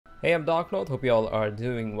Hey, I'm Darknoth. Hope you all are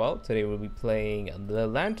doing well. Today we'll be playing the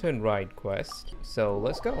Lantern Rite Quest. So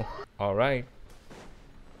let's go. All right.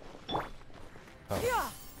 Oh. Yeah,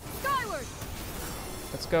 skyward.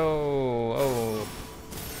 Let's go. Oh.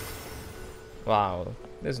 Wow.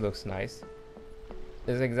 This looks nice.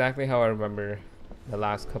 This is exactly how I remember the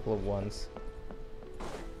last couple of ones.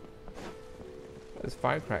 There's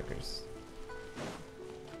firecrackers.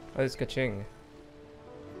 Oh, there's Kaching.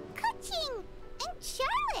 Kaching and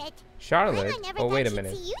Charlotte. Charlotte? I never Oh, wait a thought she'd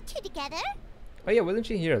minute. see you two together. Oh yeah, wasn't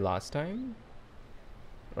she here last time?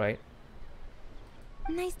 Right?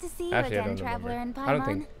 Nice to see you Actually, I again, don't traveler in remember.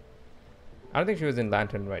 Paimon. I don't think she was in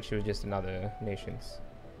Lantern Rite. She was just in other nations.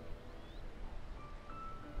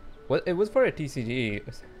 Well, it was for a TCG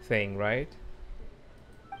thing, right?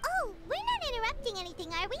 Oh, we're not interrupting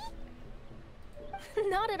anything, are we?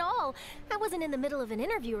 Not at all. I wasn't in the middle of an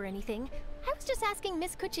interview or anything. I was just asking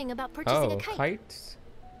Miss Kuching about purchasing Oh, a kite. kites.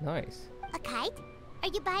 Nice. A kite? Are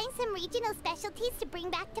you buying some regional specialties to bring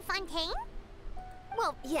back to Fontaine?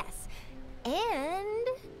 Well, yes. And...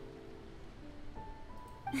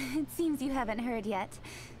 it seems you haven't heard yet.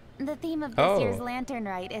 The theme of this year's Lantern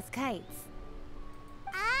Rite is kites.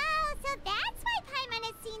 Oh, so that's why Paimon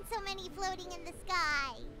has seen so many floating in the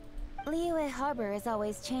sky. Liyue Harbor is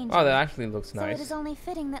always changing. Oh, that actually looks So nice. it is only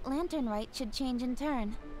fitting that Lantern Rite should change in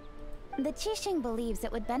turn. The Qixing believes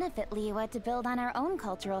it would benefit Liyue to build on our own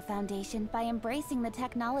cultural foundation by embracing the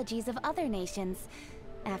technologies of other nations.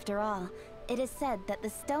 After all, it is said that the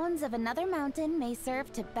stones of another mountain may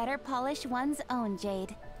serve to better polish one's own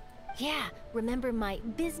jade. Yeah, remember my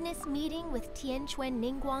business meeting with Tianquan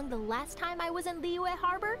Ningguang the last time I was in Liyue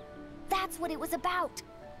Harbor? That's what it was about.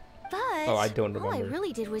 But Oh, I don't all I remember.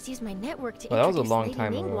 really did was use my network to Well, that was a introduce long Lady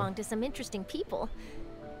time ago. Ningguang to some interesting people.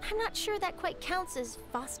 I'm not sure that quite counts as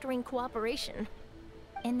fostering cooperation.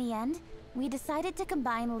 In the end, we decided to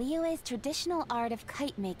combine Liyue's traditional art of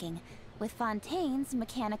kite making with Fontaine's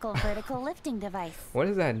mechanical vertical lifting device. What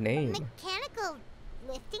is that name? Mechanical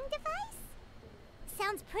lifting device?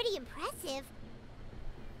 Sounds pretty impressive.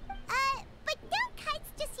 But don't kites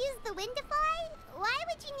just use the wind to fly? Why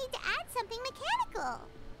would you need to add something mechanical?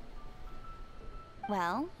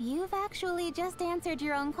 Well, you've actually just answered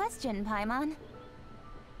your own question, Paimon.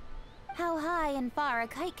 How high and far a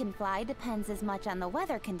kite can fly depends as much on the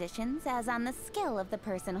weather conditions as on the skill of the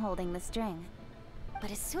person holding the string.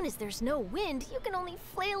 But as soon as there's no wind, you can only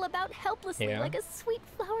flail about helplessly like a sweet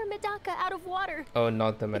flower medaka out of water. Oh,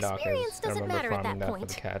 not the Medakas. Experience doesn't I remember matter at farming that that for point.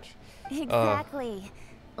 the catch. Exactly.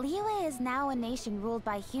 Liyue is now a nation ruled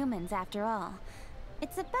by humans after all.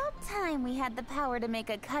 It's about time we had the power to make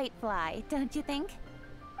a kite fly, don't you think?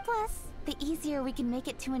 Plus, the easier we can make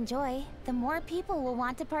it to enjoy, the more people will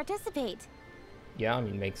want to participate. Yeah, I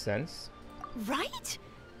mean, makes sense. Right?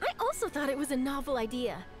 I also thought it was a novel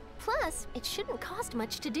idea. Plus, it shouldn't cost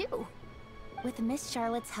much to do. With Miss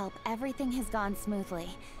Charlotte's help, everything has gone smoothly.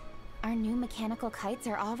 Our new mechanical kites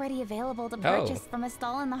are already available to purchase from a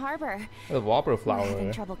stall in the harbor. The Whopper We're flower.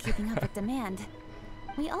 having trouble keeping up with demand.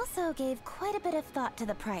 We also gave quite a bit of thought to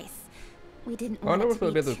the price. We didn't want wonder it if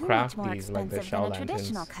we'll to be be able to too craft much more these like the expensive shell than a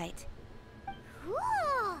traditional lanterns. kite.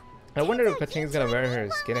 Cool. I wonder if Turns out Kaching's you gonna two wear and her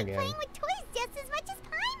Ningguang skin like again. playing with toys just as much as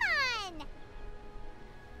Paimon.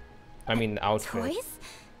 I mean, outfit. Toys?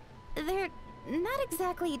 They're not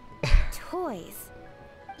exactly toys.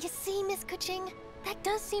 You see, Miss Kuching, that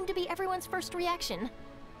does seem to be everyone's first reaction.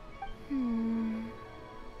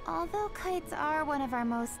 Although kites are one of our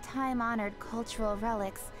most time-honored cultural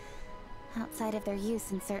relics, outside of their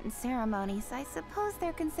use in certain ceremonies, I suppose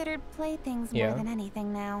they're considered playthings more than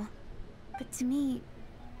anything now. But to me,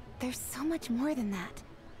 there's so much more than that.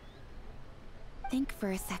 Think for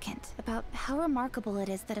a second about how remarkable it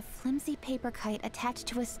is that a flimsy paper kite attached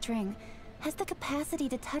to a string has the capacity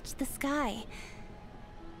to touch the sky.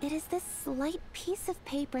 It is this slight piece of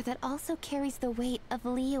paper that also carries the weight of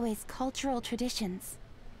Liyue's cultural traditions.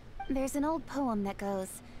 There's an old poem that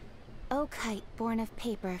goes, "O kite born of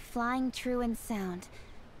paper, flying true in sound,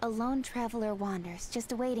 a lone traveler wanders,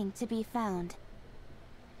 just waiting to be found."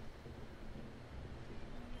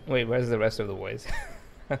 Wait, where's the rest of the voice?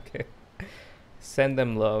 Okay. Send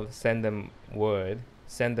them love, send them word,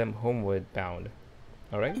 send them homeward bound.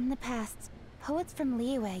 Alright? In the past, poets from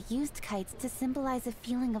Liyue used kites to symbolize a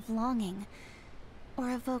feeling of longing, or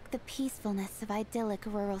evoke the peacefulness of idyllic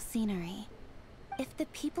rural scenery. If the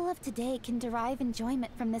people of today can derive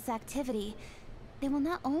enjoyment from this activity, they will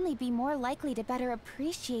not only be more likely to better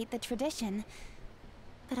appreciate the tradition,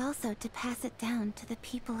 but also to pass it down to the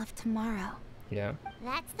people of tomorrow. Yeah.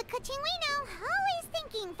 That's the Kaching we know, always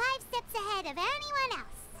thinking 5 steps ahead of anyone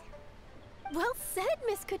else. Well said,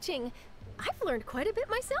 Miss Kuching. I've learned quite a bit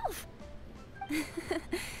myself.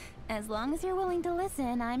 As long as you're willing to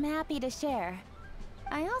listen, I'm happy to share.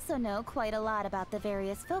 I also know quite a lot about the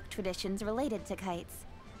various folk traditions related to kites.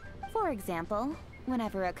 For example,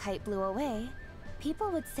 whenever a kite blew away, people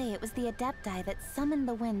would say it was the Adepti that summoned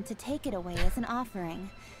the wind to take it away as an offering.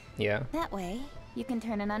 Yeah. That way, you can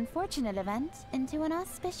turn an unfortunate event into an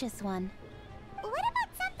auspicious one. What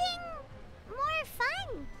about something more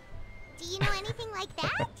fun? Do you know anything like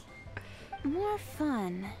that? More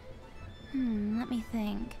fun. Let me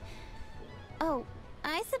think. Oh,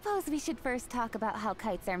 I suppose we should first talk about how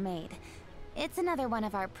kites are made. It's another one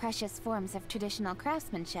of our precious forms of traditional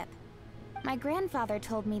craftsmanship. My grandfather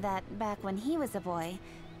told me that back when he was a boy,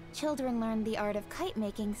 children learned the art of kite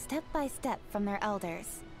making step by step from their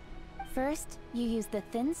elders. First, you use the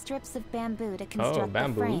thin strips of bamboo to construct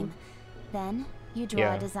the frame. Then, you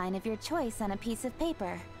draw a design of your choice on a piece of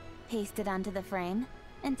paper, paste it onto the frame,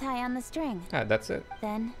 and tie on the string. Ah, that's it.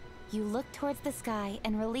 Then, you look towards the sky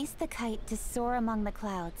and release the kite to soar among the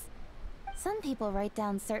clouds. Some people write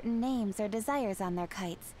down certain names or desires on their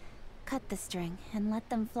kites, cut the string, and let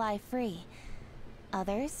them fly free.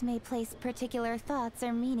 Others may place particular thoughts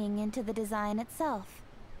or meaning into the design itself.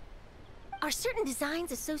 Are certain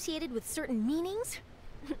designs associated with certain meanings?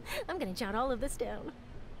 I'm gonna jot all of this down.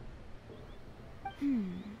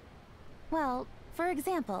 Well, for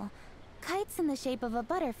example, kites in the shape of a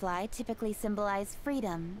butterfly typically symbolize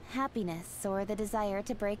freedom, happiness, or the desire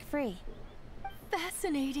to break free.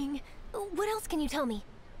 Fascinating. What else can you tell me?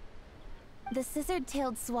 The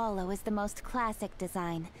scissored-tailed swallow is the most classic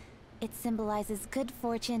design. It symbolizes good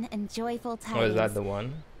fortune and joyful tidings. Oh, is that the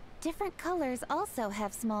one? Different colors also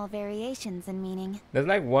have small variations in meaning. There's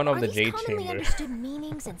like one of the these jade commonly chambers. understood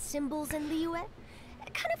meanings and symbols in Liyue?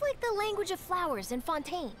 Kind of like the language of flowers in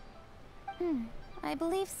Fontaine. I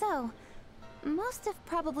believe so. Most have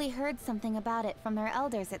probably heard something about it from their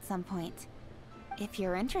elders at some point. If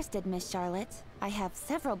you're interested, Miss Charlotte, I have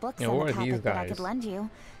several books on the topic that I could lend you.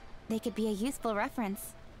 They could be a useful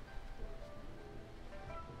reference.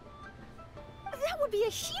 That would be a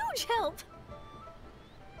huge help!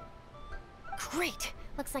 Great!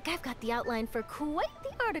 Looks like I've got the outline for quite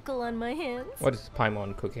the article on my hands. What is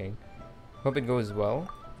Paimon cooking? Hope it goes well.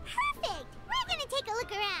 Perfect! We're gonna take a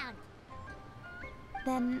look around.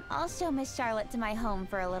 Then I'll show Miss Charlotte to my home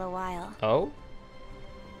for a little while. Oh?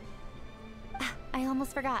 I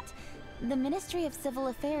almost forgot. The Ministry of Civil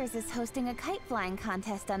Affairs is hosting a kite flying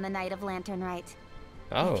contest on the night of Lantern Rite.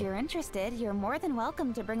 Oh. If you're interested, you're more than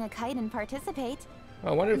welcome to bring a kite and participate.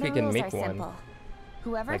 I wonder if we can rules make are one. simple.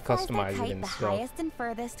 Whoever Like flies customize their it kite and the stuff. highest and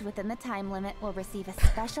furthest within the time limit will receive a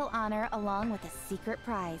special honor along with a secret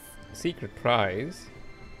prize. Secret prize?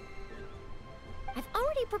 I've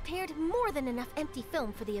already prepared more than enough empty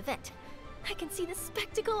film for the event. I can see the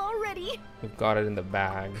spectacle already. We've got it in the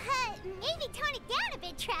bag. Maybe tone it down a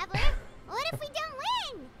bit, Traveler. What if we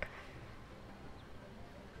don't win?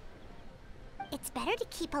 It's better to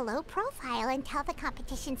keep a low profile until the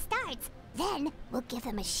competition starts. Then we'll give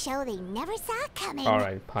them a show they never saw coming.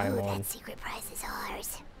 Alright, Ooh, Paimon. that secret prize is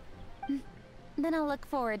ours. Then I'll look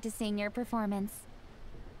forward to seeing your performance.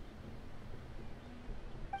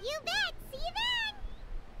 You bet! See you then!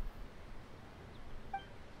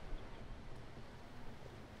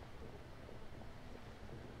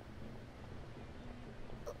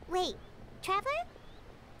 Wait, Traveler?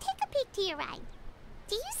 Take a peek to your right.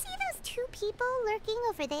 Do you see those two people lurking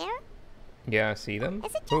over there? Yeah, see them?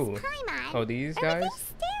 Is it just Ooh. Paimon? Oh, these Or were guys? they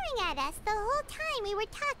staring at us the whole time we were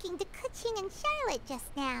talking to Kuching and Charlotte just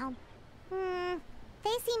now?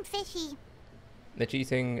 They seem fishy. The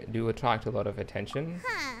cheating do attract a lot of attention.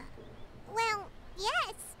 Huh. Well,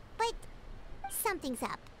 yes, but something's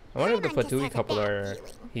up. I wonder if the Paimon just Fatui has a couple bad are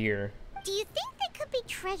feeling. here. Do you think they could be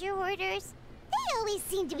treasure hoarders? They always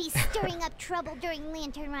seem to be stirring up trouble during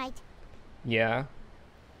Lantern Rite. Yeah.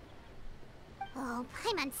 Oh,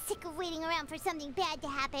 Paimon's sick of waiting around for something bad to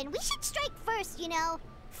happen. We should strike first, you know.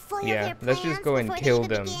 Foil Yeah, their let's plans just go and before they kill even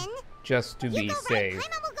them. begin. Just to You be go right, safe.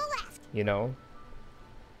 Paimon will go left. You know?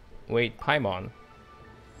 Wait, Paimon.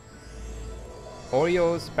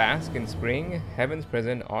 Oreos bask in spring, heaven's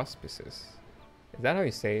present auspices. Is that how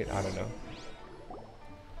you say it? I don't know.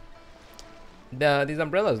 These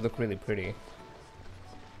umbrellas look really pretty.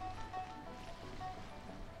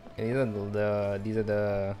 And these are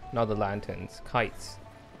the not the lanterns, kites.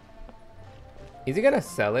 Is he gonna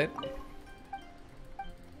sell it?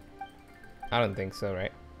 I don't think so,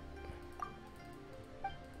 right?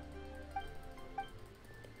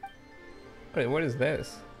 Wait, what is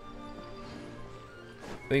this?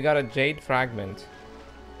 We got a jade fragment.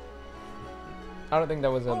 I don't think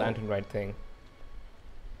that was a Lantern Rite thing.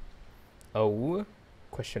 Oh?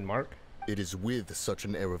 Question mark. It is with such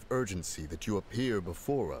an air of urgency that you appear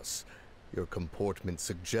before us. Your comportment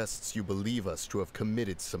suggests you believe us to have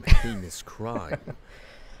committed some heinous crime.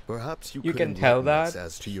 Perhaps you could can tell enlighten us that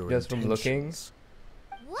as to your just from looking. intentions.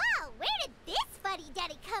 Whoa, where did this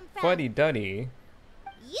fuddy-duddy come from? Fuddy-duddy?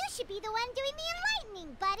 You should be the one doing the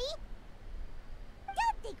enlightening, buddy.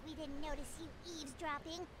 Don't think we didn't notice you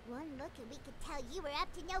eavesdropping. One look and we could tell you were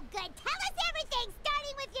up to no good. Tell us everything,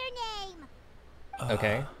 starting with your name.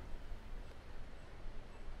 Okay.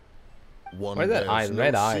 One Why that bears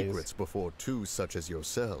red no eyes? secrets before two such as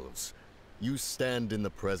yourselves. You stand in the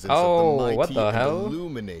presence Oh, of the mighty what the and hell?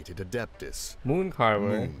 illuminated Adeptus, Moon Carver.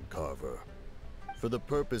 Moon Carver. For the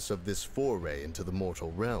purpose of this foray into the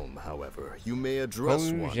mortal realm, however, you may address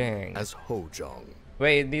one Hojang. as Hojang.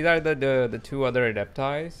 Wait, these are the two other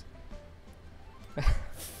Adepti? You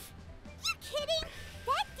kidding?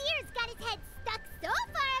 That deer's got his head stuck so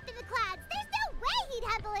far up in the clouds. There's no way he'd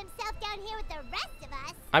humble himself down here with the rest of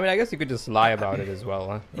us. I mean, I guess you could just lie about it as well,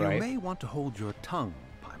 huh? You Right? may want to hold your tongue,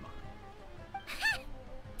 Paimon.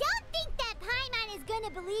 Don't think that Paimon is gonna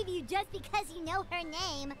believe you just because you know her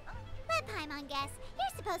name. Let Paimon guess.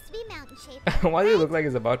 You're supposed to be Mountain Shaper. Why does he look like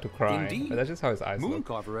he's about to cry? Indeed. But that's just how his eyes look.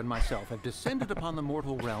 Mooncarver and myself have descended upon the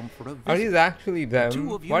mortal realm for a Are visit. these actually them?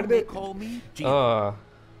 Two of you Why do may they? call me Gene. Huh.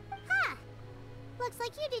 Looks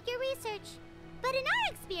like you did your research. But in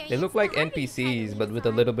our experience, They look like the harder you try to NPCs, but lead with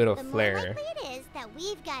us a little bit on, of the more flair. likely it is that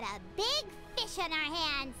we've got a big fish on our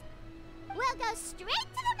hands. We'll go straight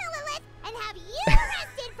to the Millilith and have you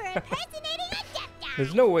arrested for impersonating a Adepti.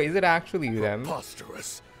 There's no way. Is it actually them?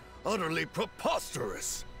 Preposterous. Utterly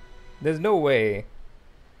preposterous. There's no way.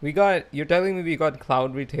 You're telling me we got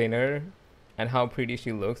Cloud Retainer and how pretty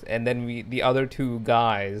she looks, and then the other two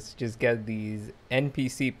guys just get these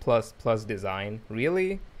NPC plus design.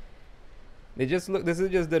 Really? They just look. This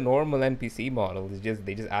is just the normal NPC model. They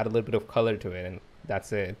just add a little bit of color to it, and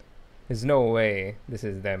that's it. There's no way this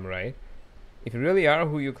is them, right? If you really are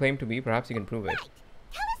who you claim to be, perhaps you can prove it. Right.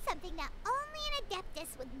 Tell us something that only an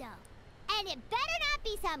Adeptus would know. And it better not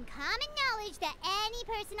be some common knowledge that any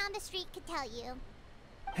person on the street could tell you.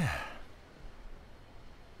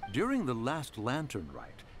 During the last Lantern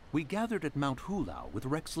Rite, we gathered at Mount Hulau with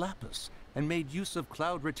Rex Lapis and made use of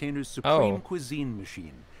Cloud Retainer's supreme cuisine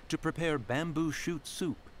machine to prepare bamboo shoot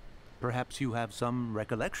soup. Perhaps you have some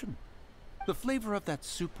recollection? The flavor of that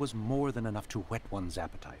soup was more than enough to whet one's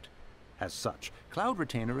appetite. As such, Cloud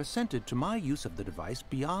Retainer assented to my use of the device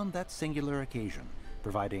beyond that singular occasion,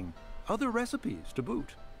 providing other recipes to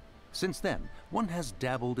boot. Since then, one has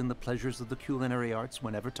dabbled in the pleasures of the culinary arts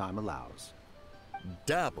whenever time allows.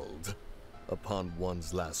 Dabbled? Upon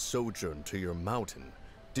one's last sojourn to your mountain,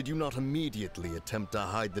 did you not immediately attempt to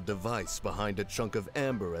hide the device behind a chunk of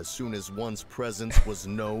amber as soon as one's presence was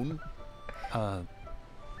known? Did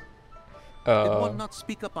one not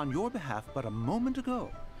speak up on your behalf but a moment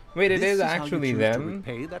ago? Wait, it This is how you actually choose them? to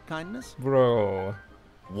repay that kindness? Bro.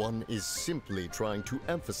 One is simply trying to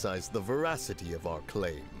emphasize the veracity of our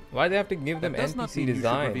claim. Why do they have to give them That does not NPC mean you should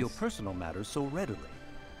designs? reveal personal matters so readily.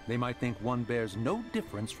 They might think one bears no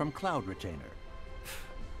difference from Cloud Retainer.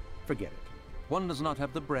 Forget it. One does not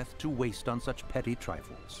have the breath to waste on such petty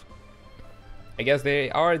trifles. I guess they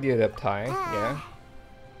are the Adepti, yeah.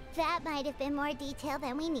 That might have been more detail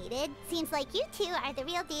than we needed. Seems like you two are the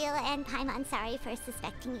real deal, and Paimon, sorry for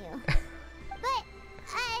suspecting you. But,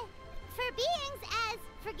 for beings as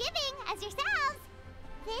forgiving as yourselves,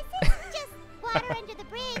 this is just water under the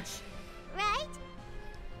bridge, right?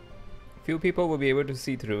 Few people will be able to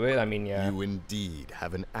see through it. I mean, yeah. You indeed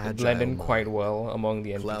have an They agile blend in mind. quite well among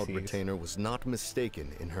the Cloud NPCs. Retainer was not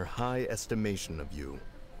mistaken in her high estimation of you.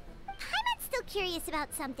 Paimon's still curious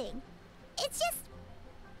about something. It's just...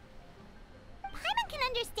 Paimon can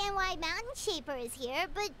understand why Mountain Shaper is here,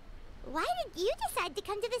 but why did you decide to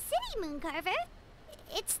come to the city, Mooncarver?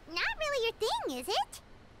 It's not really your thing, is it?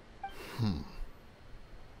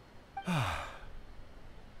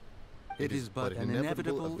 It is but an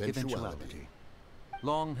inevitable eventuality.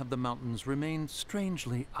 Long have the mountains remained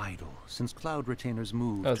strangely idle since Cloud Retainer's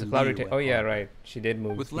move Oh, to it's Cloud Liyue Retainer. Oh, yeah, Harbor. right. She did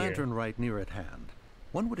move With here. Lantern Rite near at hand,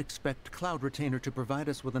 one would expect Cloud Retainer to provide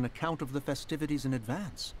us with an account of the festivities in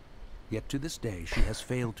advance. Yet to this day, she has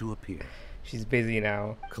failed to appear. She's busy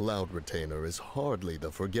now. Cloud Retainer is hardly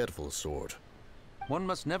the forgetful sort. One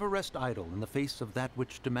must never rest idle in the face of that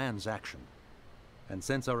which demands action. And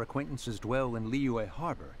since our acquaintances dwell in Liyue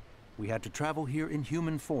Harbor, we had to travel here in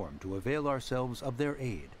human form to avail ourselves of their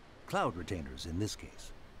aid, Cloud Retainers in this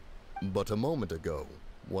case. But a moment ago,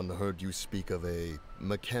 one heard you speak of a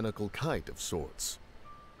mechanical kite of sorts.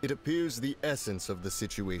 It appears the essence of the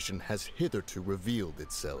situation has hitherto revealed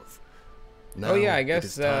itself. Now, oh yeah, I it guess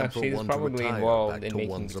is time for she's one to probably retire involved back in to making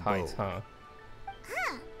one's kites, abode. huh?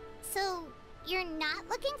 Huh. So, you're not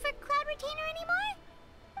looking for Cloud Retainer anymore?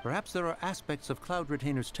 Perhaps there are aspects of Cloud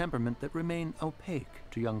Retainer's temperament that remain opaque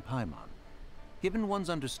to young Paimon. Given one's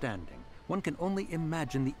understanding, one can only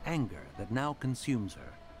imagine the anger that now consumes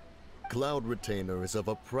her. Cloud Retainer is of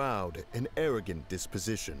a proud and arrogant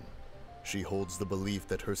disposition. She holds the belief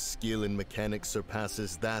that her skill in mechanics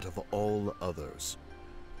surpasses that of all others.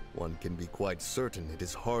 One can be quite certain it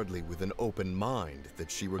is hardly with an open mind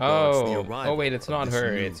that she regards the arrival oh wait, it's not of this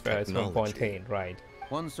her, new it's from technology. Fontaine, right.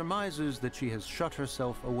 One surmises that she has shut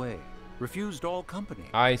herself away, refused all company,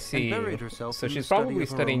 I see. and buried herself So in she's the study probably of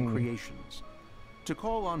her studying own creations. To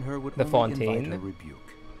call on her would the only Fontaine invite a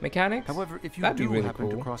rebuke. mechanics? However, if you That'd be do really happen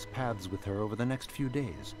cool. to cross paths with her over the next few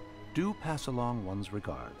days, do pass along one's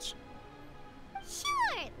regards.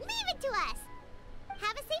 Sure, leave it to us.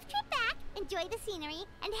 Have a safe trip back, enjoy the scenery,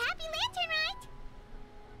 and happy Lantern Rite!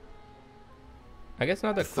 I guess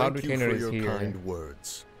now that Cloud Thank you Retainer for is your here, kind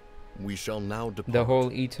words. We shall now depart. the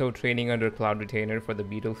whole Ito training under Cloud Retainer for the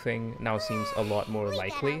beetle thing now seems a lot more We got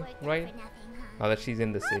likely, our work done right? for nothing, huh? Now that she's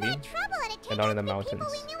in the All city that trouble and it and turned not out in the to be people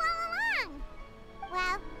mountains. we knew all along.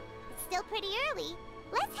 Well, it's still pretty early.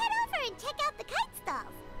 Let's head over and check out the kite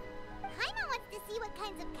stalls. Paimon wants to see what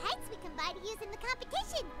kinds of kites we can buy to use in the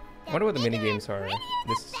competition. I wonder what the mini bigger games and are prettier,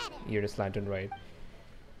 the this better. year, this Lantern Rite.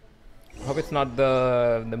 I hope it's not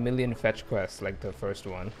the million fetch quests like the first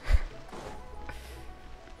one.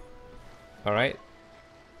 All right.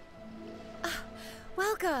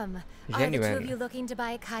 Welcome. Are the two Genuine. of you looking to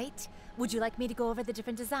buy a kite? Would you like me to go over the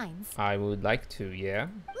different designs? I would like to, yeah.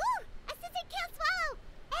 Ooh, a scissor kill swallow!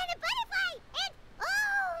 And a butterfly!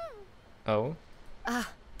 And Oh, Ah,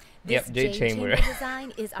 Yep, this Jade Jade Chamber. Chamber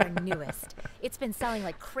design is our newest. It's been selling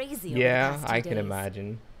like crazy over the yeah, past 2 I can days.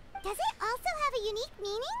 imagine. does it also have a unique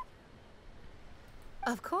meaning?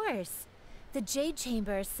 Of course. The Jade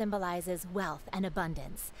Chamber symbolizes wealth and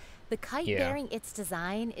abundance. The kite Yeah. bearing its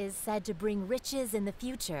design is said to bring riches in the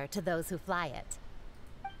future to those who fly it.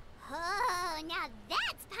 Oh, now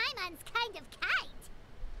that's Paimon's kind of kite!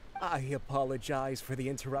 I apologize for the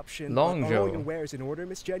interruption. Long Are all Joe. your wares in order,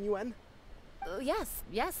 Miss Genuine? Yes,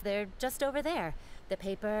 they're just over there. The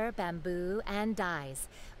paper, bamboo, and dyes.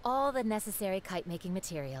 All the necessary kite-making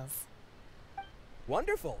materials.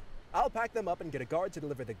 Wonderful. I'll pack them up and get a guard to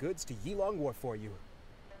deliver the goods to Yilong Wharf for you.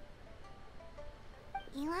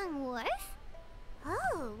 Yilong Wharf?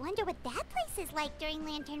 Oh, wonder what that place is like during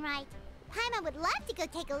Lantern Rite. Paimon would love to go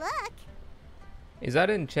take a look. Is that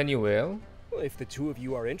in Chenuale? Well, if the two of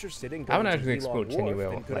you are interested in I haven't going to actually Yilong explored Wharf,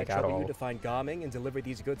 Chenuale, then could like, I at trouble all. you to find Gaming and deliver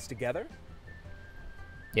these goods together?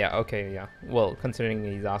 Yeah, okay, yeah. Well, considering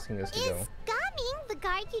he's asking us to Is go. Gaming the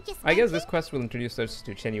guard you just I guess this mentioned? quest will introduce us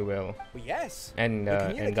to Chenuale. Well, yes. And, the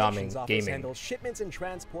and communications Gaming office Gaming. handles shipments and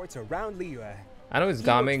transports around Liyue. I know it's He works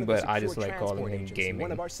Gaming, for the but I Secure just like calling Transport him Agency, Gaming.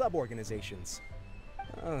 one of our sub-organizations.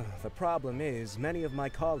 The problem is, many of my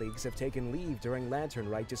colleagues have taken leave during Lantern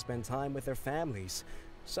Rite to spend time with their families.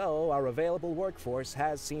 So, our available workforce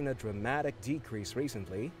has seen a dramatic decrease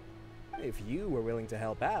recently. If you were willing to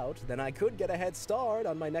help out, then I could get a head start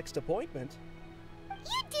on my next appointment.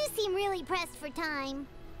 You do seem really pressed for time.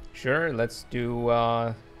 Sure, let's do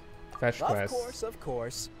fetch Of quests.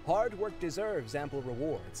 course. Hard work deserves ample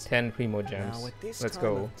rewards. 10 primo gems. Now, at this Let's time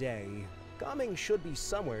go. of day, Gaming should be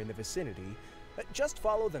somewhere in the vicinity. Just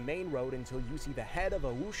follow the main road until you see the head of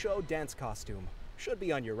a Wushu dance costume. Should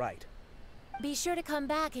be on your right. Be sure to come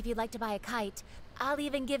back if you'd like to buy a kite. I'll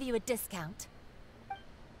even give you a discount.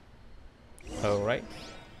 Alright.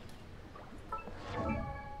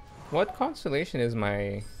 What constellation is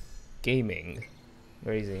my gaming?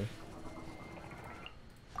 Where is he?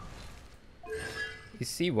 Is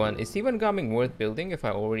C1 Gaming worth building if I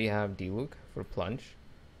already have Diluc for plunge?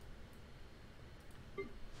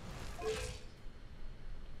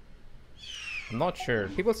 I'm not sure.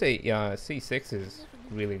 People say C6 is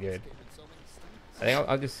really good. I think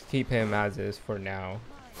I'll just keep him as is for now.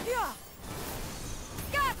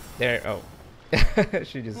 There, oh.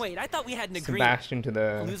 She just Wait, I thought we had an agreement. smashed into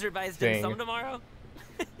the Loser buys thing. dim sum tomorrow?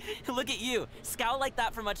 Look at you. Scowl like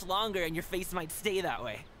that for much longer and your face might stay that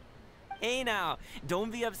way. Hey now,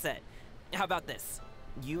 don't be upset. How about this?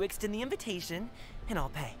 You extend the invitation and I'll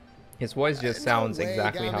pay. His voice just sounds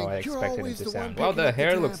exactly how I expected him to sound. Wow, the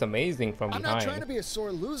hair looks amazing from I'm not trying behind. to be a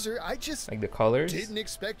sore loser. I just Like the colors. didn't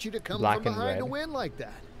expect you to come black from and behind to red. win like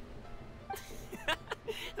that.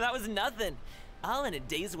 That was nothing. All in a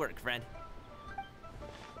day's work, friend.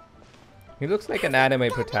 He looks like an anime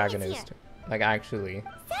protagonist. Like actually.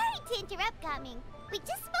 Sorry to interrupt, Gaming, We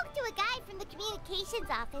just spoke to a guy from the communications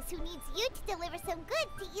office who needs you to deliver some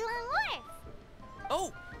goods to Yulong Wharf.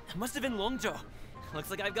 Oh, it must have been Longzhou. Looks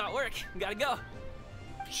like I've got work. Gotta go.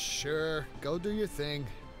 Sure, go do your thing.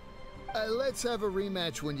 Let's have a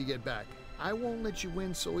rematch when you get back. I won't let you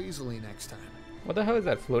win so easily next time. What the hell is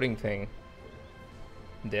that floating thing?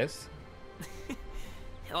 This?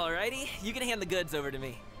 Alrighty, you can hand the goods over to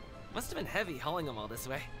me. Must have been heavy hauling them all this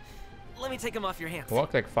way. Let me take them off your hands.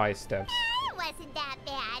 Walk like 5 steps. It wasn't that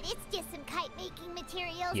bad. It's just some kite-making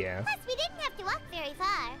materials. Yeah. Plus, we didn't have to walk very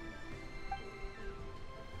far.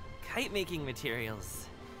 Kite-making materials.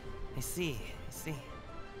 I see. I'm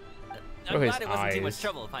Oh, his glad it wasn't too much eyes.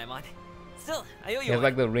 trouble, Paimon. Still, I owe you He has one.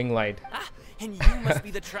 like the ring light. Ah, and you must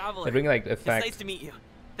be the traveler. The ring light It's effect. nice to meet you.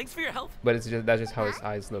 Thanks for your help. But it's just that's just how his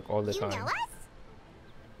eyes look all the You time. know us?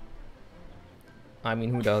 I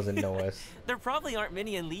mean, who doesn't know us? There probably aren't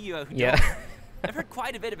many in Liyue who Yeah. don't. I've heard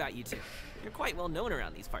quite a bit about you two. You're quite well known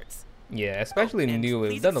around these parts. Yeah, especially And new.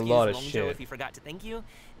 We've please done a lot of excuse Longzhou shit. if he forgot to thank you.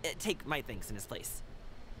 Take my thanks in his place.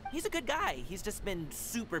 He's a good guy. He's just been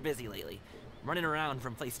super busy lately, running around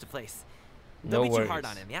from place to place. No Don't be too hard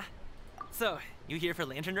worries. on him, yeah? So, you here for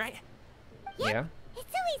Lantern Rite? Yep. Yeah.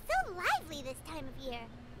 It's always so lively this time of year.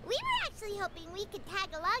 We were actually hoping we could tag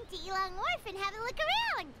along to Yulong Wharf and have a look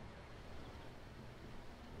around.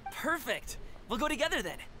 Perfect. We'll go together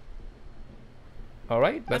then. All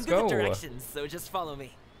right, let's I'm good go. with directions, so just follow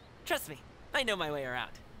me. Trust me, I know my way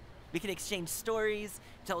around. We can exchange stories,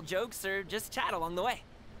 tell jokes, or just chat along the way.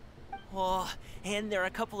 Oh, and there are a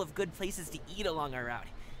couple of good places to eat along our route.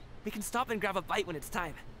 We can stop and grab a bite when it's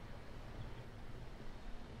time.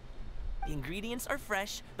 The ingredients are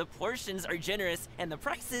fresh, the portions are generous, and the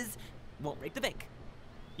prices won't break the bank.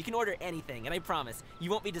 You can order anything, and I promise,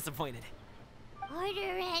 you won't be disappointed.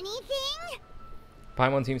 Order anything?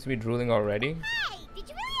 Paimon seems to be drooling already. Hey, did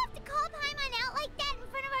you really have to call Paimon out like that in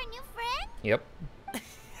front of our new friend? Yep.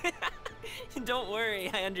 Don't worry,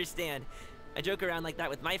 I understand. I joke around like that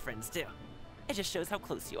with my friends too. It just shows how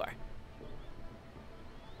close you are.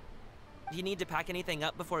 Do you need to pack anything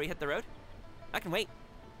up before we hit the road? I can wait.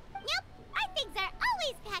 Nope, our things are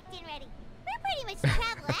always packed and ready. We're pretty much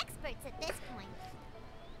travel experts at this point.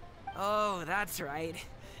 Oh, that's right.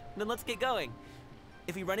 Then let's get going.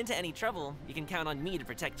 If we run into any trouble, you can count on me to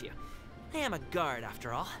protect you. I am a guard,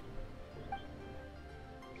 after all.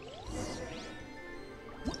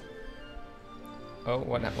 Oh,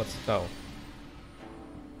 what's oh.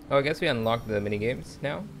 Oh, I guess we unlocked the mini games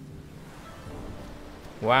now.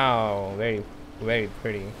 Wow, very, very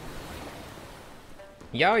pretty.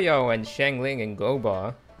 Yao Yao and Shangling and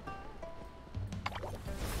Goba.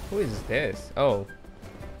 Who is this? Oh,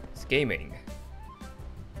 it's gaming.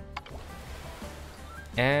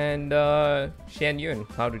 And Shan Yun,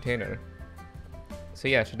 Cloud Retainer. So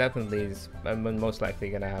yeah, she definitely is most likely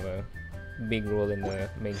gonna have a big role in the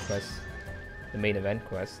main quest, the main event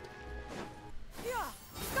quest.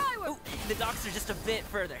 Oh, the docks are just a bit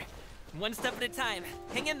further. One step at a time.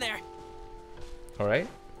 Hang in there. All right.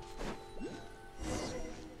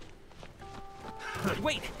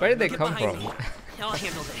 Wait. Where did they get come behind from? me. I'll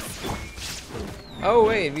handle this. Oh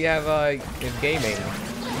wait, we have gaming.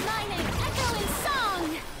 My name echo in song.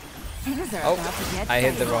 Things are Oh, about to get I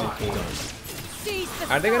hit the dicey. wrong key. Seize the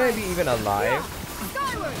Are they gonna sky. be even alive?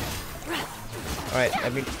 Skyward. All right, I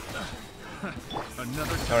mean,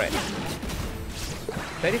 all right.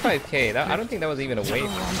 35k. I don't think that was even a wave.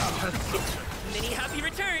 Many happy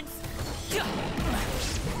returns.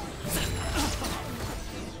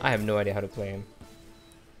 I have no idea how to play him.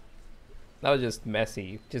 That was just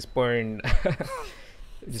messy. Just burn, just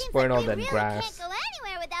Seems burn like all we that really grass. can't go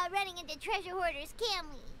anywhere without running into treasure hoarders, can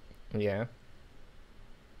we? Yeah.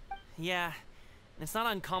 Yeah, it's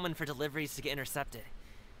not uncommon for deliveries to get intercepted.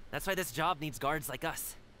 That's why this job needs guards like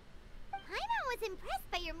us. Paimon was impressed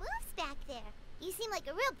by your moves back there. You seem like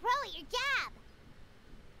a real pro at your job.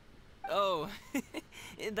 Oh,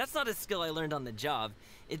 that's not a skill I learned on the job.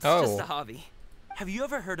 It's Oh. just a hobby. Have you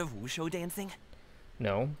ever heard of wushu dancing?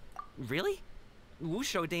 No. Really?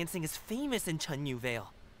 Wushu dancing is famous in Chunyu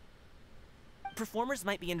Vale. Performers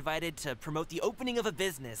might be invited to promote the opening of a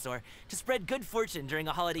business or to spread good fortune during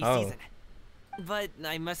a holiday Oh. season. But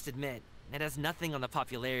I must admit, it has nothing on the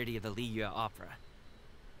popularity of the Liyue Opera.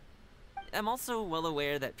 I'm also well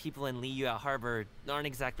aware that people in Liyue Harbor aren't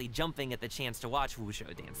exactly jumping at the chance to watch wushu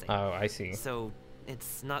dancing. Oh, I see. So,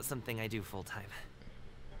 it's not something I do full-time.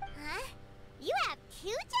 Huh? You have 2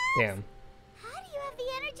 jobs? Damn. How do you have the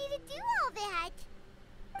energy to do all that?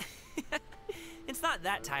 It's not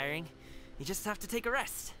that tiring. You just have to take a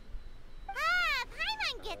rest. Ah,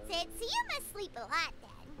 Paimon gets it, so you must sleep a lot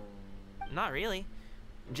then. Not really.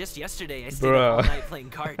 Just yesterday, I stayed up all night playing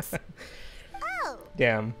cards. Oh.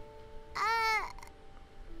 Damn.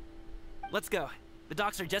 Let's go. The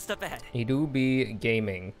docks are just up ahead. He do be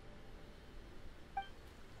gaming.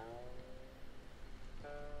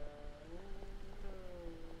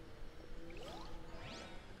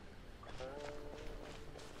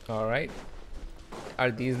 Alright.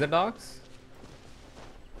 Are these the docks?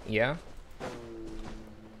 Yeah.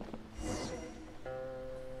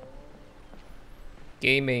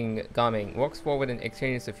 Gaming walks forward and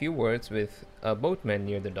exchanges a few words with a boatman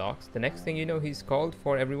near the docks. The next thing you know, he's called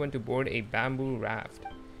for everyone to board a bamboo raft.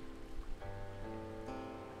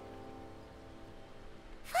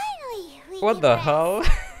 Finally, What the hell?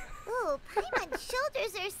 Ooh, Paimon's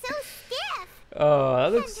shoulders are so stiff. Oh,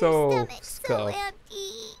 that looks so so scuffed.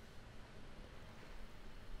 empty.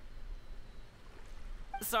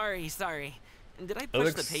 Sorry. Did I It push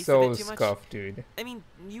the looks pace so a bit too much? scuffed, dude. I mean,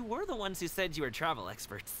 you were the ones who said you were travel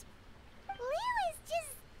experts. Leo is just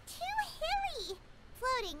too hilly.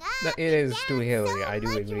 Floating up That it is and too down hilly, so I do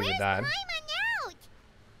much. agree with Where's that. Paimon out?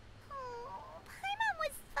 Oh, Paimon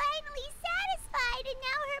was finally satisfied and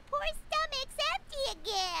now her poor stomach's empty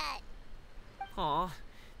again. Aw.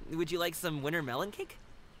 Would you like some winter melon cake?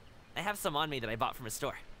 I have some on me that I bought from a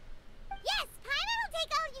store. Yes, Paimon will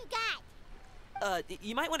take all you got.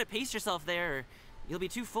 You might want to pace yourself there, or you'll be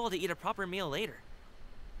too full to eat a proper meal later.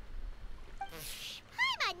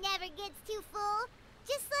 Paimon never gets too full.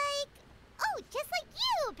 Just like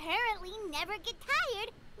you apparently never get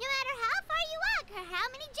tired, no matter how far you walk or how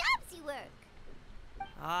many jobs you work.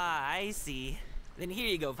 Ah, I see. Then here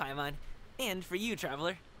you go, Paimon. And for you,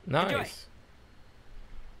 traveler. Nice. Enjoy.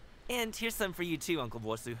 And here's some for you too, Uncle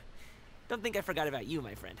Bosu. Don't think I forgot about you,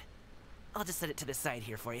 my friend. I'll just set it to the side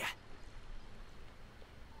here for you.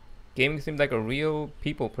 Gaming seems like a real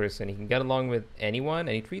people person. He can get along with anyone,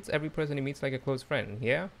 and he treats every person he meets like a close friend.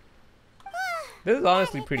 Yeah? This is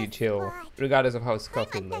honestly pretty chill, regardless of how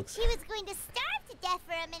scuffed it looks. She was going to starve to death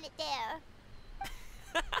for a minute there.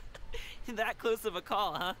 That close of a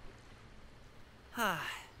call, huh?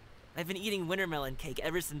 I've been eating winter melon cake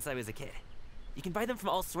ever since I was a kid. You can buy them from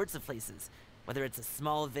all sorts of places, whether it's a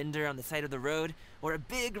small vendor on the side of the road or a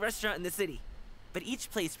big restaurant in the city. But each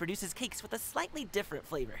place produces cakes with a slightly different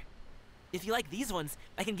flavor. If you like these ones,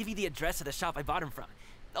 I can give you the address of the shop I bought them from.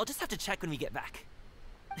 I'll just have to check when we get back.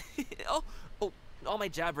 Oh, all my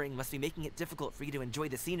jabbering must be making it difficult for you to enjoy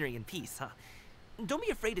the scenery in peace, huh? Don't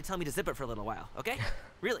be afraid to tell me to zip it for a little while, okay?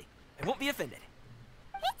 Really, I won't be offended.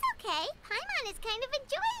 It's okay. Paimon is kind of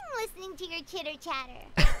enjoying listening to your chitter-chatter.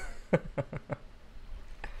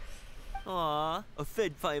 Aw, a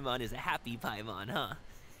fed Paimon is a happy Paimon, huh?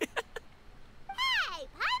 Hey,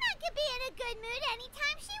 Paimon can be in a good mood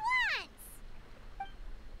anytime she wants.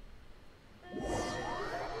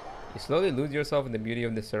 You slowly lose yourself in the beauty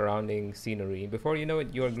of the surrounding scenery. Before you know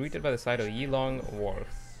it, you are greeted by the sight of Yilong Wharf.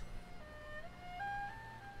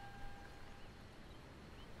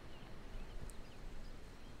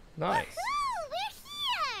 Nice. Woohoo, we're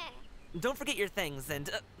here! Don't forget your things, and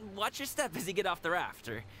watch your step as you get off the raft,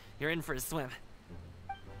 or you're in for a swim.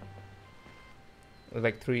 There's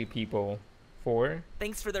like 3 people. 4?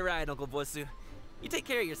 Thanks for the ride, Uncle Bosu. You take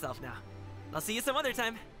care of yourself now. I'll see you some other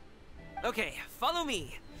time. Okay, follow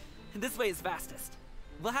me. This way is fastest.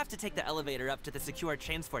 We'll have to take the elevator up to the secure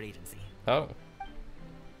transport agency. Oh.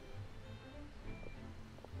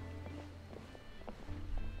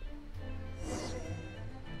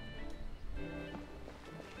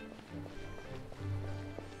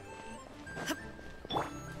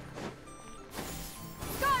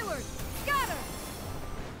 Skyward! Scatter!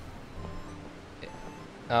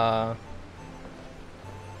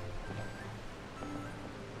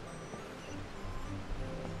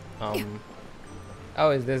 Oh,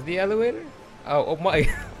 is this the elevator? Oh my.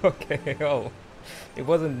 Okay. Oh, it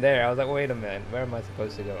wasn't there. I was like, wait a minute. Where am I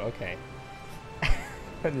supposed to go? Okay.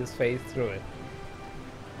 I just phased through it.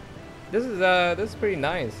 This is pretty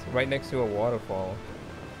nice. Right next to a waterfall.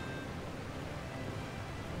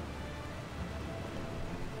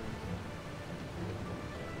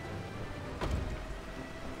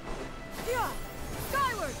 Yeah!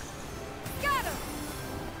 Skyward! Scatter!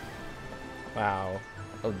 Wow.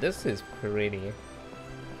 Oh, this is pretty.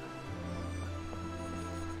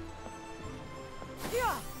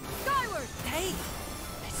 Yeah! Skyward! Hey!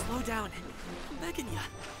 Slow down. I'm begging ya.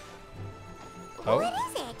 Oh. What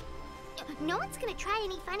is it? No one's gonna try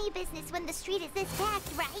any funny business when the street is this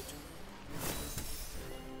packed, right?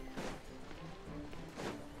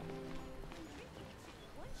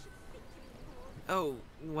 Oh,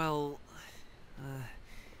 well...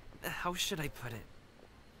 how should I put it?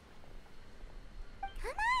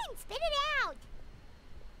 Come on, spit it out!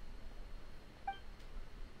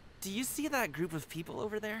 Do you see that group of people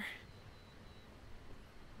over there?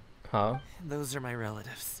 Huh? Those are my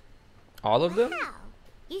relatives. All of them? Wow,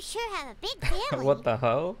 you sure have a big family. What the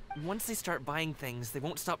hell? Once they start buying things, they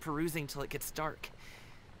won't stop perusing till it gets dark.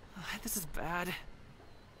 This is bad. They're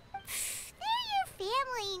your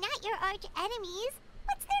family, not your arch enemies.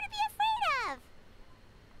 What's there to be afraid of?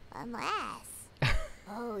 Unless...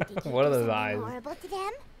 Oh, did you What are do those something eyes? horrible to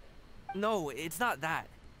them? No, it's not that.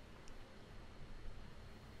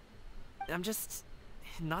 I'm just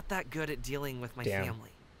not that good at dealing with my Damn.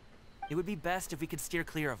 family. It would be best if we could steer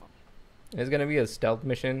clear of them. It's gonna be a stealth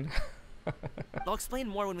mission. I'll explain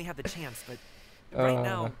more when we have the chance, but right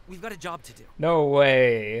now, we've got a job to do. No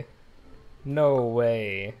way. No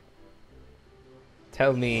way.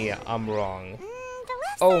 Tell me I'm wrong. The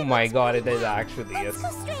left Oh side my looks god, pretty it is bad. actually a... Let's go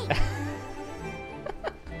straight.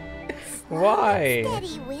 Why? Slow and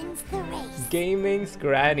steady wins the race. Gaming's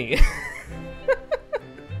granny.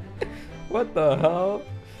 What the hell?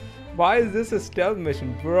 Why is this a stealth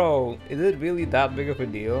mission? Bro, is it really that big of a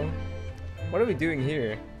deal? What are we doing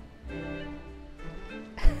here?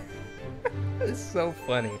 It's so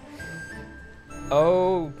funny.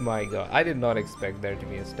 Oh my god, I did not expect there to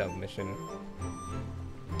be a stealth mission.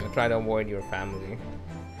 I'm trying to avoid your family.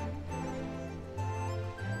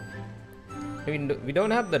 I mean, we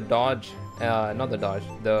don't have the dodge, not the dodge,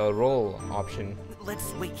 the roll option.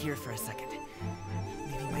 Let's wait here for a second.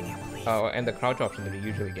 Maybe my aunt will leave. Oh, and the crouch option that we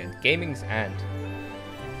usually get. Gaming's ant.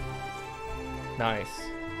 Nice.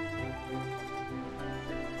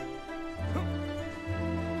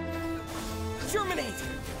 Germinate!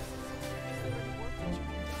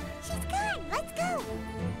 She's gone. Let's go.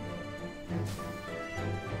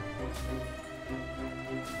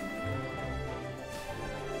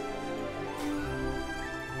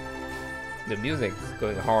 The music's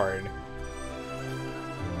going hard.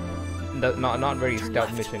 Not very Turn stealth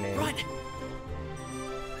left. mission-y. Run!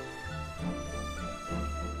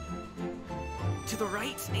 To the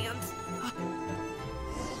right and...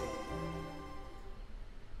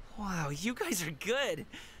 Wow, you guys are good.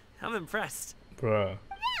 I'm impressed. Bruh.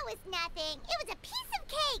 That was nothing. It was a piece of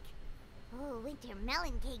cake. Oh, winter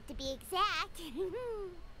melon cake to be exact.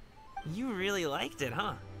 You really liked it,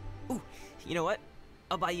 huh? Ooh, you know what?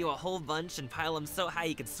 I'll buy you a whole bunch and pile them so high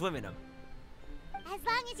you can swim in them. As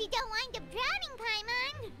long as you don't wind up drowning,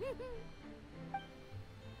 Paimon.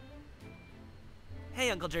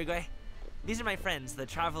 Hey, Uncle Jirgwe. These are my friends, the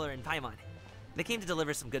Traveler and Paimon. They came to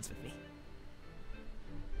deliver some goods with me.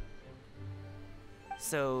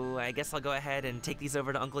 So, I guess I'll go ahead and take these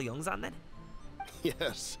over to Uncle Yongzan then?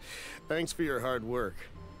 Yes, thanks for your hard work.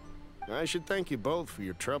 I should thank you both for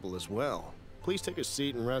your trouble as well. Please take a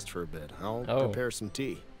seat and rest for a bit. I'll prepare some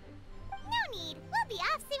tea. No need. We'll be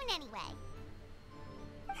off soon anyway.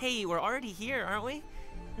 Hey, we're already here, aren't we?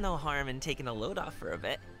 No harm in taking a load off for a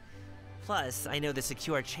bit. Plus, I know the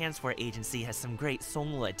Secure Transport Agency has some great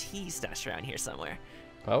Songhua tea stashed around here somewhere.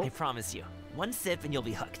 Oh? I promise you, one sip and you'll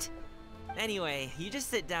be hooked. Anyway, you just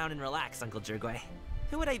sit down and relax, Uncle Jirgwe.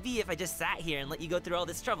 Who would I be if I just sat here and let you go through all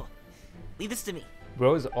this trouble? Leave this to me.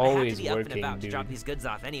 Bro's I have always to be up and working, about to dude. drop these goods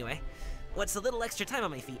off anyway. What's a little extra time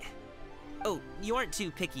on my feet? Oh, you aren't too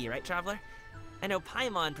picky, right, Traveler? I know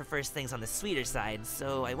Paimon prefers things on the sweeter side,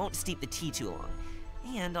 so I won't steep the tea too long.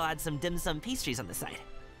 And I'll add some dim sum pastries on the side.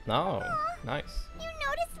 Oh, nice. You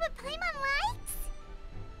noticed what Paimon likes?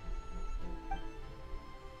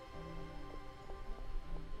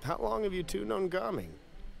 How long have you two known Gaming?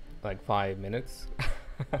 Like 5 minutes. Oh,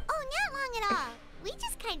 not long at all. We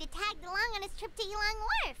just kind of tagged along on his trip to Yulong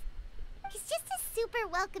Wharf. He's just a super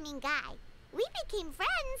welcoming guy. We became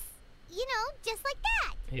friends, you know, just like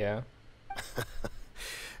that. Yeah.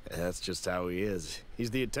 That's just how he is.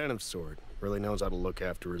 He's the attentive sort. Really knows how to look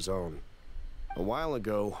after his own. A while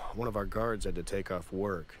ago, one of our guards had to take off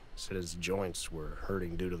work. Said his joints were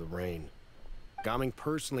hurting due to the rain. Gaming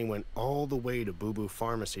personally went all the way to Boo Boo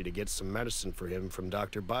Pharmacy to get some medicine for him from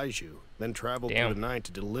Dr. Baiju, then traveled through the night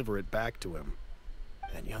to deliver it back to him.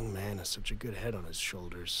 That young man has such a good head on his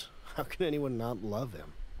shoulders. How can anyone not love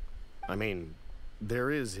him? I mean, there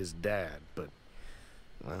is his dad, but,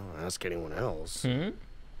 well, ask anyone else.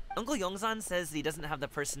 Uncle Yongzan says he doesn't have the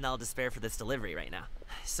personnel to spare for this delivery right now.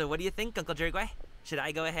 So what do you think, Uncle Jirgwe? Should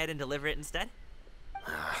I go ahead and deliver it instead?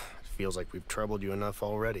 It feels like we've troubled you enough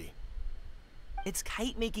already. It's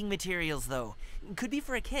kite-making materials, though. Could be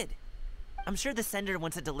for a kid. I'm sure the sender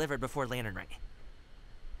wants it delivered before Lantern Rite.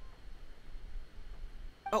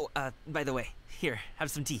 Oh, by the way, here, have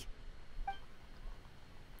some tea.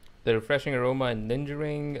 The refreshing aroma and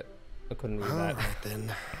lingering. I couldn't read that. Alright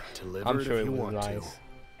then, deliver I'm it sure if it you was want nice.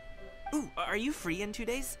 Ooh, are you free in 2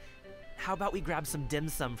 days? how about we grab some dim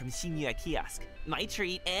sum from Shinya Kiosk? My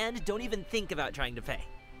treat, and don't even think about trying to pay.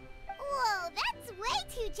 Whoa, that's way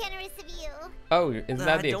too generous of you. Oh, is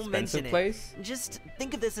that the don't expensive mention place? It. Just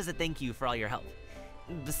think of this as a thank you for all your help.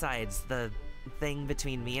 Besides, the thing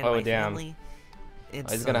between me and Oh, my damn. family,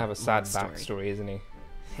 it's He's gonna have a sad long story. backstory, isn't he?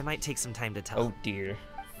 It might take some time to tell. Oh dear.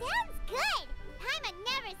 Sounds good. Paimon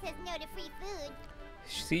never says no to free food.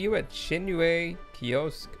 See you at Shinue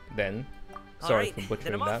Kiosk then. Sorry Alright, for then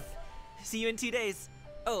butchering I'm that. off. See you in 2 days.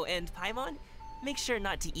 Oh, and Paimon, make sure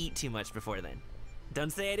not to eat too much before then.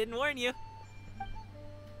 Don't say I didn't warn you.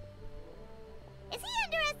 Is he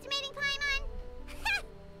underestimating Paimon?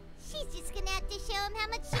 She's just gonna have to show him how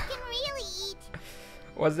much she can really eat.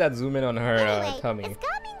 What's that zoom in on her Anyway, tummy? is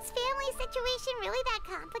Gaming's family situation really that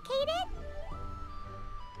complicated?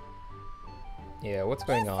 Yeah, what's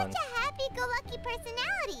going on? Such a happy-go-lucky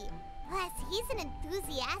personality. Plus, he's an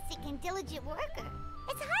enthusiastic and diligent worker.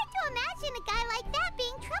 It's hard to imagine a guy like that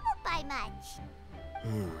being troubled by much.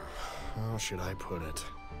 How should I put it?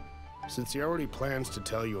 Since he already plans to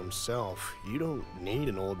tell you himself, you don't need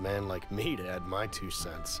an old man like me to add my 2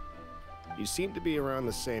 cents. You seem to be around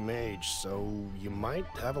the same age, so you might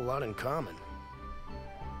have a lot in common.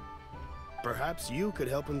 Perhaps you could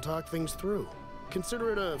help him talk things through.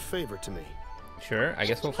 Consider it a favor to me. Sure, I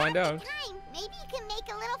guess we'll find out. Time, maybe you can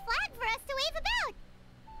make a little flag for us to wave about.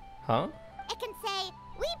 Huh? It can say,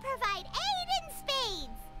 "We provide aid in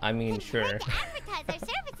spades." I mean, Good sure. way to advertise our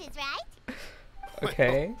services, right?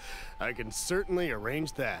 Okay. Well, I can certainly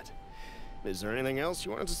arrange that. Is there anything else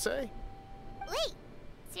you wanted to say? Wait,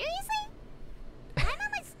 seriously?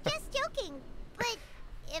 Paimon was just joking, but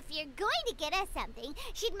if you're going to get us something,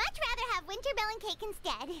 she'd much rather have winter melon cake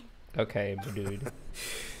instead. Okay, dude.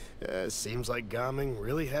 Seems like Gaming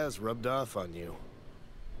really has rubbed off on you.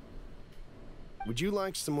 Would you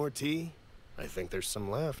like some more tea? I think there's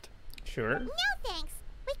some left. Sure. No thanks.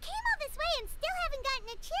 We came all this way and still haven't gotten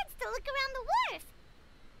a chance to look around the wharf.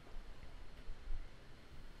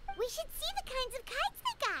 We should see the kinds of kites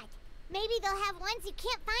they got. Maybe they'll have ones you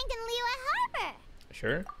can't find in Liyue Harbor.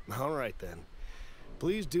 Sure. All right then.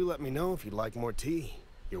 Please do let me know if you'd like more tea.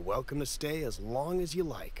 You're welcome to stay as long as you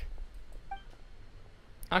like.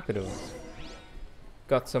 I could have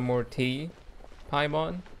got some more tea,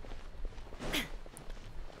 Paimon.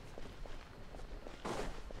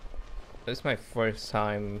 This is my first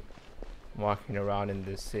time walking around in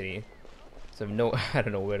this city, so I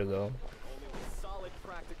don't know where to go. Solid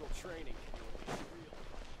practical training.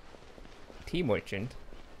 Tea merchant.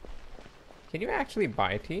 Can you actually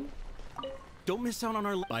buy tea? Don't miss out on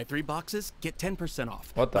our buy 3 boxes, get 10%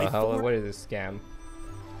 off. What the Buy hell? 4 What is this scam?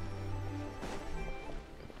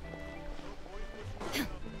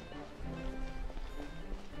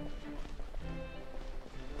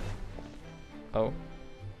 Oh.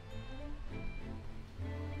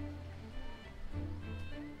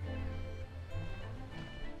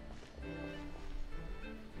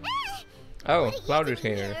 Oh, cloud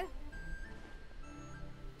retainer.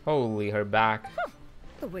 Holy, her back. Huh.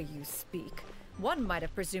 The way you speak, one might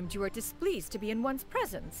have presumed you were displeased to be in one's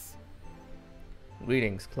presence.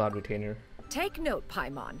 Greetings, cloud retainer. Take note,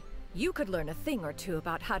 Paimon. You could learn a thing or two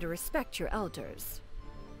about how to respect your elders.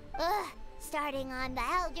 Ugh, starting on the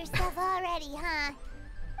elder stuff already, huh?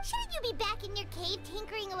 Shouldn't you be back in your cave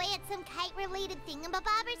tinkering away at some kite-related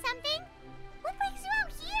thingamabob or something? What brings you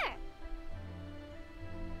out here?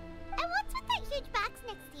 And what's with that huge box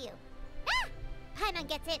next to you? Ah! Paimon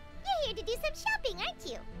gets it. You're here to do some shopping, aren't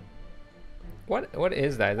you? What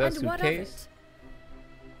is that? Is that a And what of suitcase?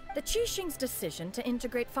 it? The Qixing's decision to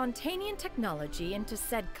integrate Fontanian technology into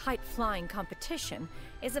said kite-flying competition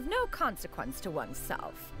is of no consequence to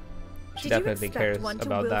oneself. She Did you definitely expect cares one to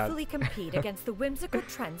about that. willfully compete against the whimsical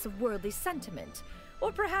trends of worldly sentiment,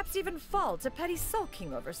 or perhaps even fall to petty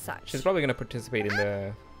sulking over such? She's probably gonna participate in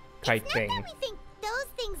the kite It's thing. not that we think those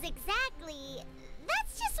things exactly.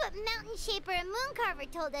 That's just what Mountain Shaper and Moon Carver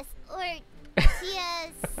told us. Or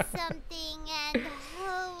Tia something and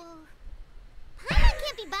Ho. Paimon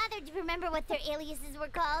can't be bothered to remember what their aliases were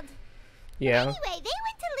called. Yeah. Anyway, they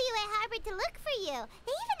went to Liyue Harbor to look for you.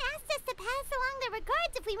 They even asked us to pass along their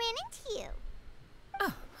regards if we ran into you.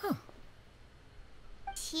 Oh, huh.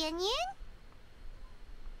 Tianyin?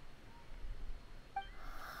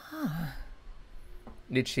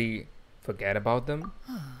 Did she forget about them?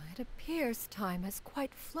 It appears time has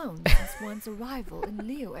quite flown since one's arrival in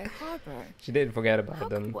Liyue Harbor. She did forget about How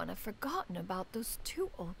them. could one have forgotten about those 2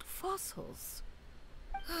 old fossils?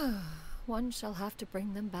 One shall have to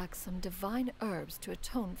bring them back some divine herbs to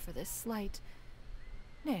atone for this slight.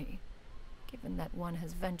 Nay, given that one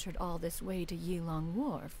has ventured all this way to Yilong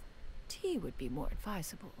Wharf, tea would be more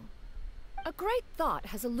advisable. A great thought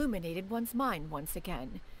has illuminated one's mind once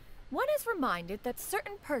again. One is reminded that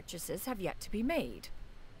certain purchases have yet to be made.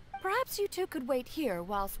 Perhaps you two could wait here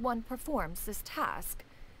whilst one performs this task.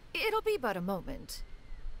 It'll be but a moment.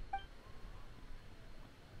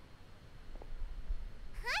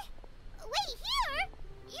 Huh? Wait here?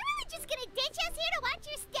 You really just gonna ditch us here to watch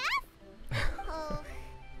your stuff? Oh,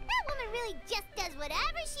 that woman really just does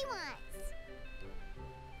whatever she wants.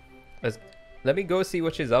 Let me go see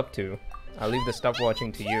what she's up to. I'll leave the stuff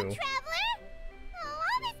watching to you. Traveler? Oh,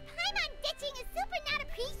 all this Paimon ditching is super not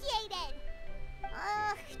appreciated.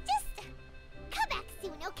 Just come back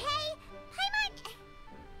soon, okay?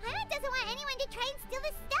 Paimon doesn't want anyone to try and steal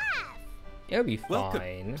his stuff. It'll be fine.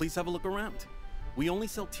 Welcome. Please have a look around. We only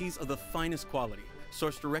sell teas of the finest quality,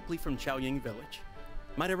 sourced directly from Chaoying Village.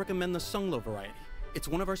 Might I recommend the Sunglo variety? It's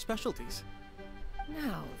one of our specialties.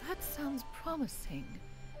 Now, that sounds promising.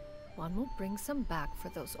 One will bring some back for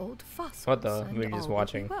those old fossils. What the? We're just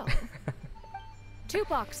watching. Well. 2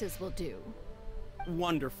 boxes will do.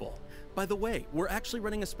 Wonderful. By the way, we're actually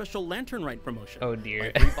running a special Lantern Rite promotion. Oh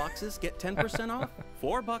dear. Buy 3 boxes, get 10% off.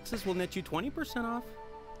 4 boxes will net you 20% off.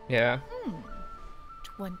 Yeah.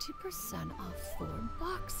 20% off 4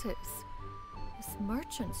 boxes. This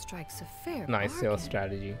merchant strikes a fair Nice bargain. sales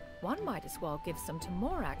strategy. One might as well give some to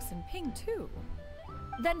Morax and Ping too.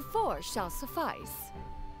 Then 4 shall suffice.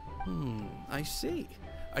 I see.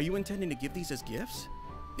 Are you intending to give these as gifts?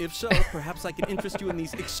 If so, perhaps I can interest you in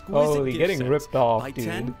these exquisite Holy, gift getting sets. ripped off, Buy dude.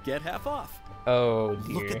 10, get half off. Oh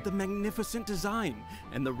dear. Look at the magnificent design.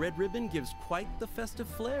 And the red ribbon gives quite the festive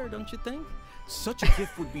flair, don't you think? Such a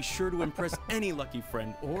gift would be sure to impress any lucky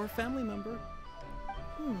friend or family member.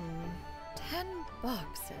 10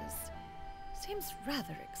 boxes. Seems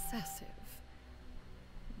rather excessive.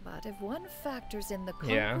 But if one factors in the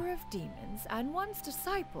conqueror of demons and one's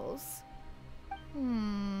disciples...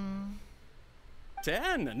 10!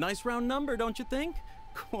 Nice round number, don't you think?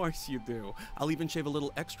 Of course you do. I'll even shave a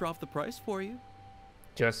little extra off the price for you.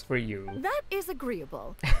 Just for you. That is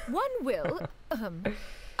agreeable. One will...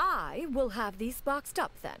 I will have these boxed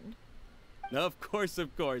up then. Of course,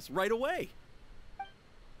 right away.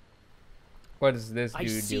 What is this dude I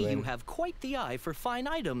see doing? you have quite the eye for fine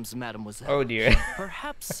items, mademoiselle. Oh dear.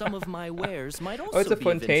 Perhaps some of my wares might also Oh, it's a be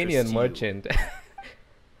of interest Fontanian to merchant.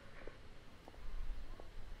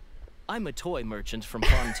 I'm a toy merchant from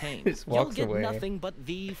Fontaine. Just You'll walks get away. nothing but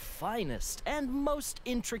the finest and most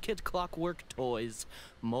intricate clockwork toys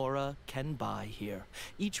Mora can buy here.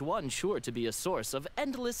 Each one sure to be a source of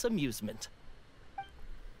endless amusement.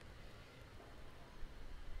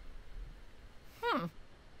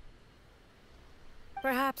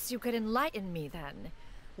 Perhaps you could enlighten me then.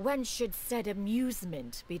 When should said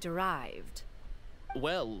amusement be derived?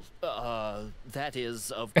 Well, that is,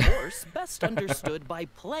 of course, best understood by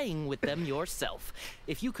playing with them yourself.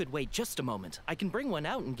 If you could wait just a moment, I can bring one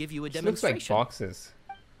out and give you a This looks demonstration. like boxes.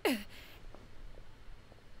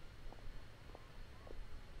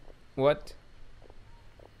 What?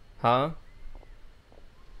 Huh?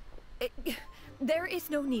 There is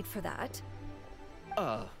no need for that.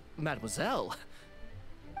 Mademoiselle.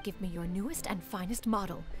 Give me your newest and finest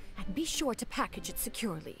model, and be sure to package it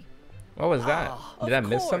securely. What was that? Did I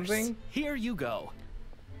miss something? Here you go.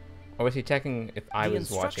 Or was he checking if I the was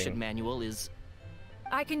instruction watching? manual is...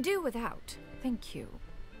 I can do without. Thank you.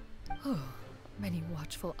 Oh, many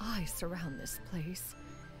watchful eyes surround this place.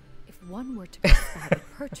 If one were to be spotted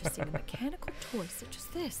purchasing a mechanical toy such as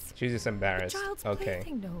this, She's just embarrassed. a child's Okay.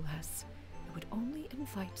 plaything no less, it would only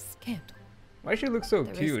invite scandal. Why does she look so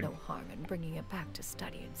There cute? is no harm in bringing it back to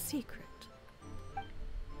study in secret.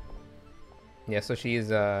 Yeah, so she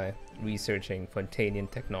is researching Fontanian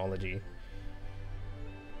technology.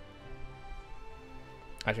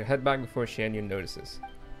 I should head back before Xianyun notices.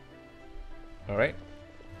 Alright.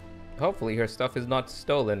 Hopefully her stuff is not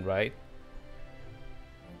stolen, right?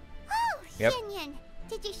 Oh, Yep. Xianyun,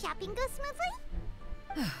 did your shopping go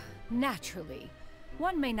smoothly? Naturally.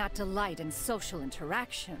 One may not delight in social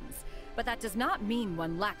interactions, but that does not mean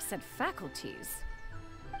one lacks said faculties.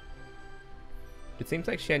 It seems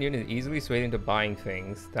like Xianyun is easily swayed into buying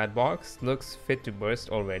things. That box looks fit to burst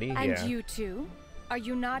already. And yeah. you too? Are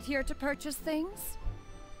you not here to purchase things?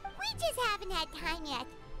 We just haven't had time yet.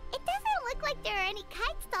 It doesn't look like there are any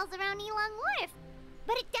kite stalls around Elong Wharf,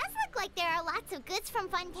 but it does look like there are lots of goods from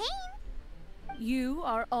Fontaine. You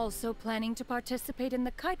are also planning to participate in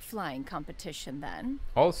the kite flying competition then?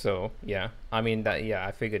 Also, yeah. I mean, that. Yeah,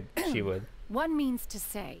 I figured she would. One means to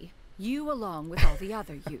say, you along with all the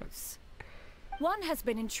other youths. One has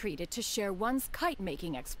been entreated to share one's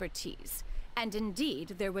kite-making expertise, and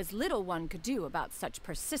indeed there was little one could do about such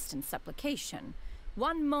persistent supplication.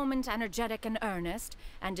 one moment energetic and earnest,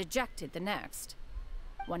 and dejected the next.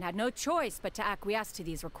 One had no choice but to acquiesce to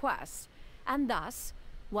these requests, and thus,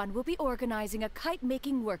 one will be organizing a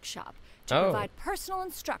kite-making workshop to provide personal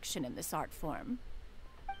instruction in this art form.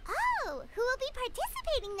 Oh, who will be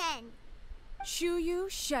participating then? Shuyu,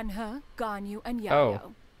 Shenhe, Ganyu, and Yayo.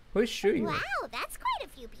 Oh, who's Shuyu? Wow, that's quite a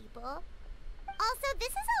few people. Also, this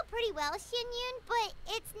is all pretty well, Xianyun, but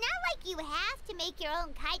it's not like you have to make your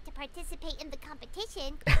own kite to participate in the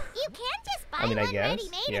competition. You can just buy one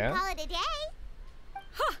ready-made and call it a day.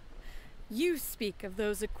 Ha! You speak of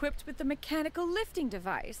those equipped with the mechanical lifting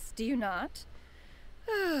device, do you not?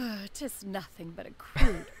 'Tis nothing but a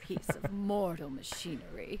crude piece of mortal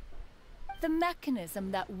machinery. The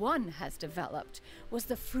mechanism that one has developed was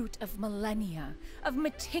the fruit of millennia of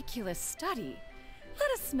meticulous study.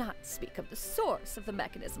 Let us not speak of the source of the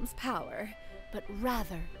mechanism's power, but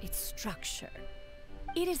rather its structure.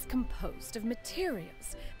 It is composed of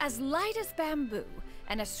materials as light as bamboo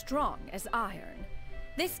and as strong as iron.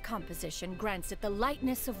 This composition grants it the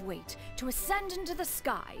lightness of weight to ascend into the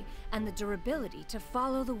sky and the durability to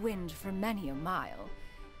follow the wind for many a mile.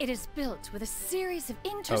 It is built with a series of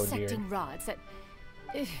intersecting rods that...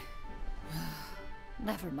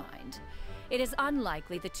 Never mind. It is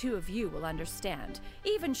unlikely the two of you will understand,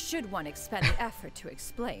 even should one expend the effort to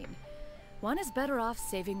explain. One is better off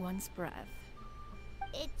saving one's breath.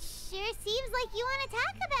 It sure seems like you want to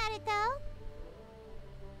talk about it, though.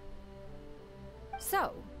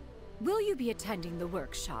 So, will you be attending the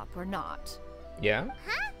workshop or not? Yeah?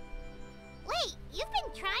 Huh? Wait, you've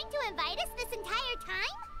been trying to invite us this entire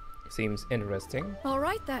time? Seems interesting. All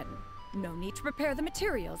right then. No need to prepare the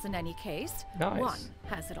materials in any case. Nice. One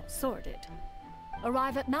has it all sorted.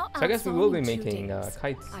 Arrive at Mount So I guess we will be in 2 making days.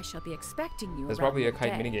 kites. I shall be expecting you. There's probably a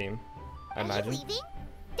kite midday. minigame, I imagine. Are you leaving?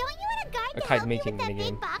 Don't you want a guard A to kite help you making with that minigame.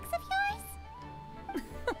 big box of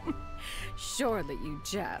yours? Surely you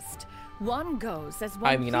jest. One goes as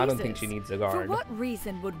one I mean, I don't think pleases. she needs a guard. For what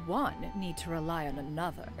reason would one need to rely on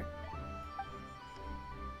another?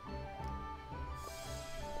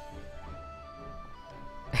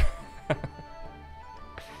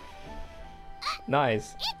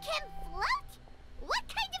 Nice. It can float? What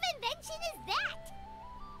kind of invention is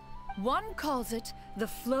that? One calls it the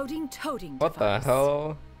floating toting What device. the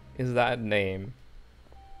hell is that name?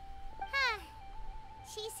 Huh.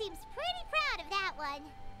 She seems pretty proud of that one.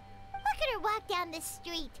 Look at her walk down the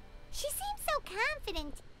street. She seems so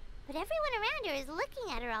confident, but everyone around her is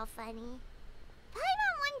looking at her all funny.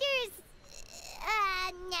 Paimon wonders...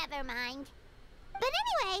 never mind. But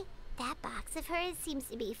anyway, that box of hers seems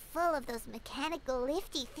to be full of those mechanical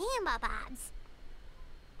lifty thingamabobs.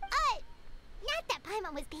 Not that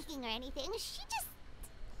Paimon was peeking or anything. She just,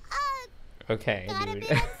 Okay, got a dude.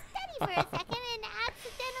 bit unsteady for a second and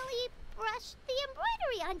accidentally brushed the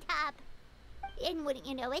embroidery on top. And wouldn't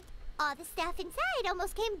you know it, all the stuff inside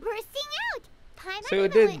almost came bursting out. Paimon So you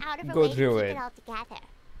even did went out of her go way to through keep it. it all together.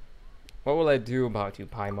 What will I do about you,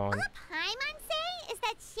 Paimon? All Paimon say is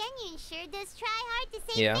that Xianyun sure does try hard to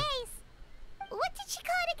save Yeah. face. What did she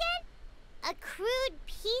call it again? A crude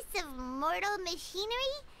piece of mortal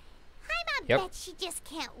machinery? Paimon Yep. bet she just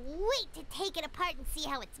can't wait to take it apart and see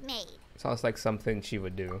how it's made. Sounds like something she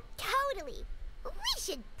would do. Totally. We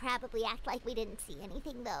should probably act like we didn't see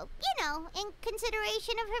anything, though. You know, in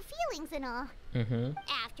consideration of her feelings and all. Mm-hmm.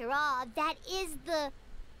 After all, that is the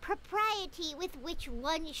propriety with which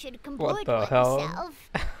one should comport What the with hell? herself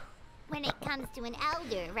when it comes to an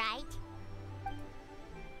elder, right?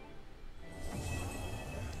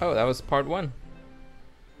 Oh, that was part 1.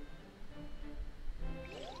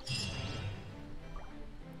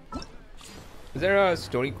 Is there a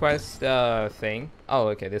story quest thing? Oh,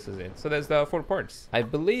 okay, this is it. So there's the 4 parts. I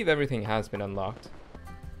believe everything has been unlocked.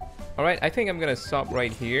 Alright, I think I'm gonna stop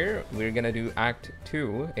right here. We're gonna do Act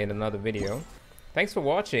 2 in another video. Thanks for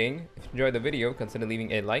watching. If you enjoyed the video, consider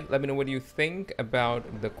leaving a like. Let me know what you think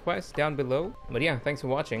about the quest down below. But yeah, thanks for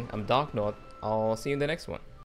watching. I'm Dark North. I'll see you in the next one.